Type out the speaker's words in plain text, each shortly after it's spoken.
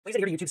Please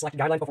adhere to YouTube's selected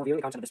guidelines before viewing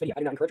the content of this video. I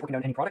do not encourage or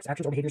condone any products,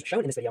 actions, or behaviors shown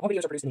in this video. All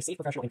videos are produced in a safe,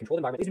 professional, and controlled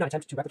environment. Please do not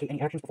attempt to replicate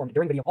any actions performed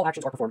during video. All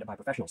actions are performed by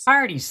professionals.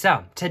 Alrighty,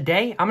 so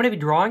today I'm going to be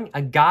drawing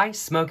a guy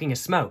smoking a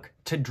smoke.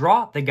 To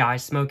draw the guy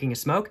smoking a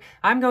smoke,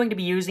 I'm going to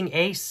be using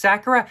a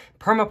Sakura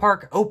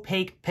Permapark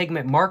opaque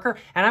pigment marker,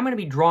 and I'm going to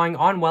be drawing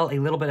on, well, a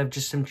little bit of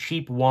just some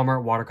cheap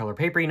Walmart watercolor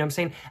paper, you know what I'm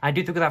saying? I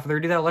do think without further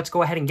ado, though, let's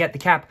go ahead and get the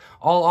cap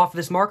all off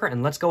this marker,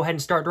 and let's go ahead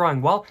and start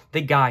drawing, well,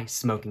 the guy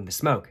smoking the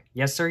smoke.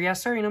 Yes, sir, you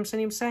know what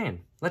I'm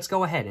saying? Let's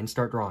go ahead and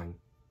start drawing.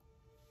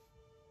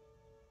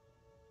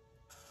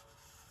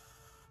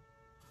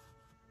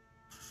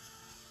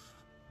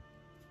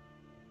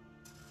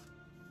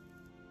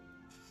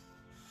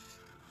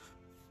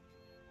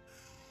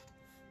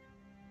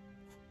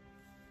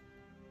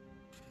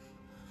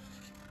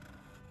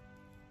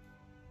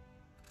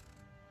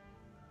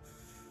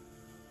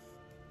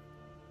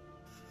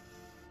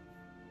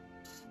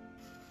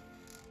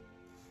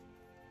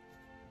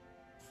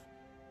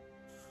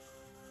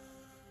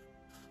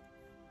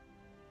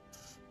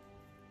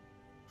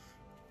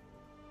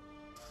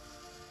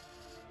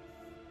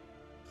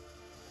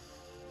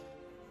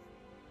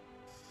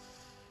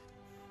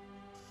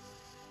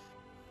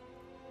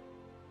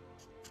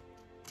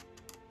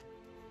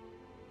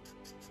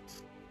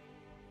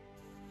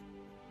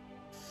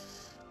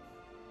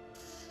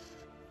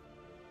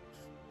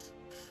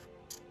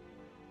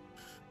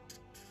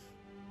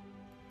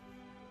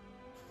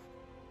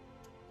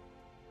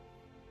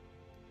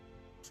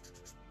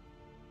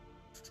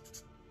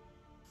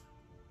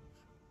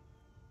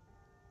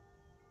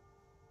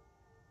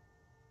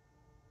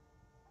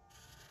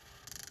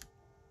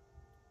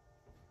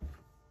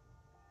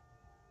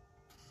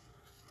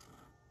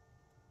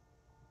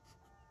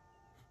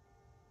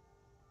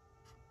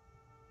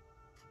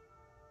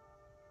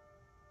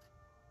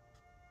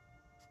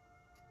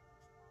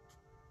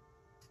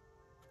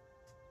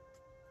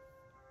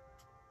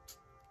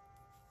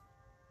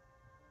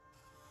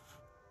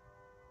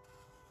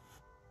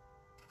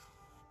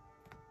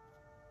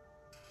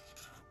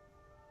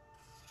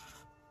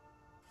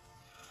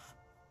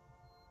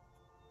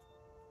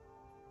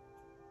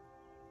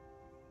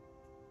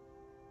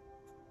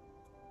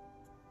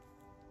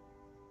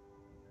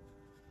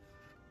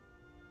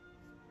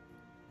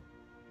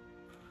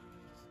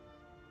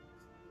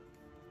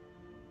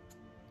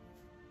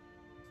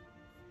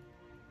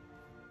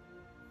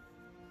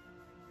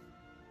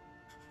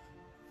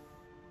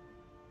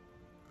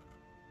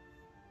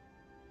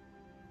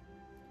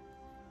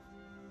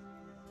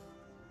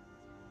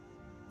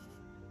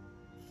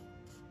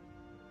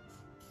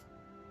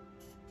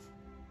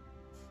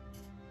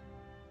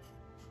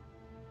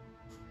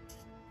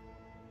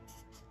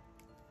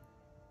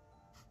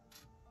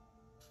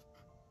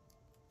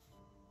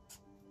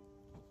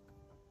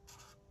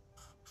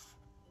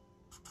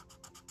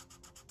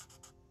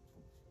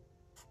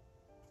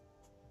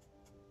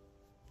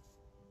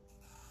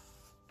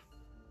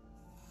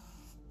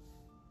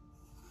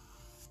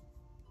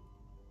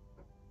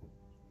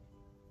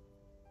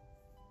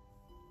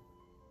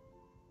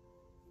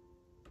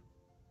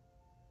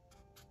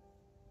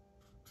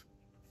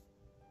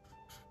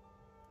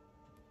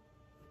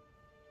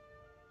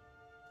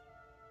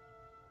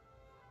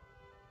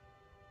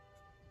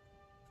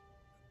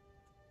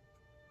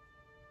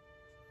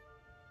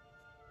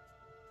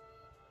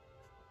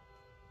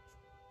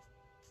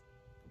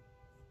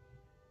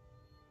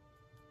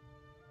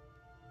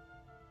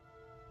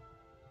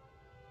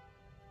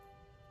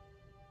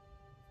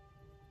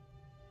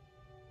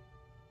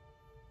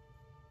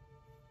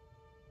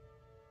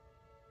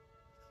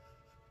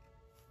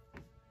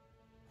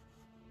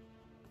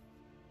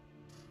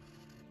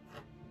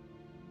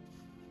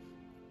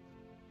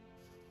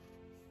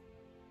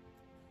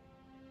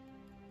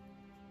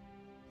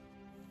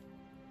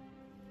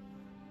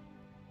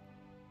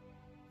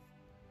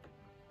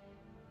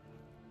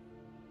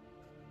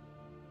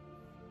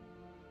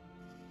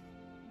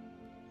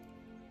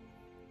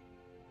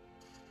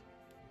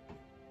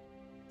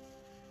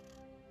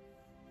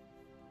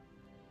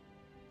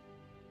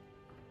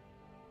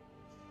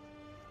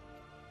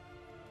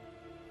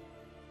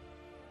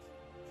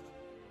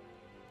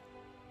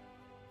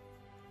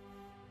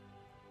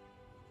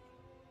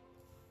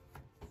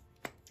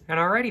 And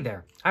alrighty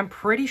there. I'm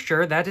pretty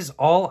sure that is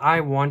all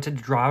I wanted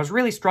to draw. I was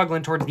really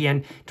struggling towards the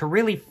end to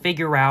really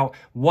figure out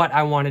what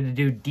I wanted to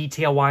do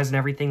detail-wise and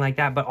everything like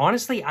that. But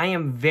honestly, I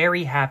am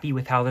very happy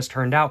with how this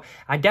turned out.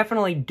 I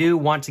definitely do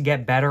want to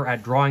get better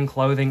at drawing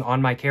clothing on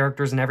my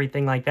characters and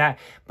everything like that.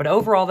 But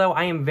overall, though,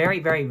 I am very,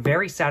 very,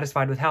 very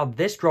satisfied with how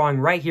this drawing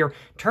right here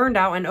turned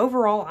out. And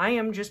overall, I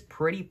am just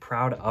pretty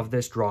proud of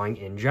this drawing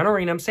in general,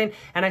 you know what I'm saying?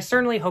 And I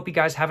certainly hope you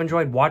guys have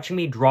enjoyed watching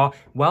me draw,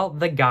 well,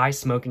 the guy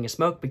smoking a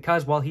smoke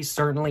because, well, he's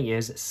certainly certainly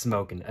is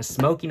smoking. A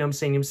smoke, you know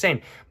what I'm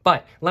saying?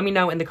 But let me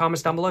know in the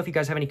comments down below if you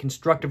guys have any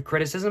constructive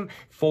criticism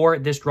for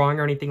this drawing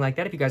or anything like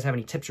that. If you guys have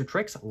any tips or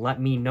tricks, let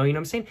me know, you know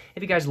what I'm saying?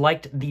 If you guys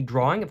liked the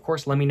drawing, of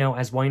course, let me know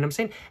as well, you know what I'm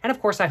saying? And of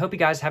course, I hope you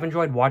guys have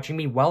enjoyed watching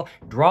me, well,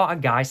 draw a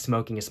guy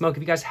smoking a smoke.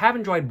 If you guys have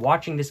enjoyed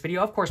watching this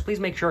video, of course, please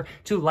make sure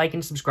to like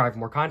and subscribe for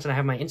more content. I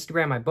have my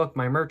Instagram, my book,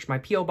 my merch, my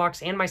P.O.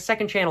 box, and my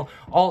second channel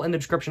all in the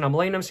description down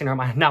below, you know what I'm saying?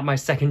 Or not my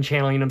second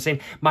channel, you know what I'm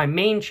saying? My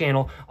main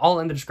channel all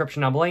in the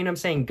description down below, you know what I'm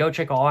saying? Go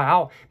check all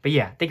out. But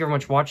yeah, thank you very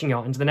much for watching,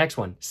 y'all. Into the next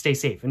one. Stay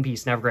safe and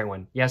peace and have a great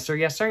one. Yes, sir.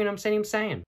 Yes, sir. You know what I'm saying?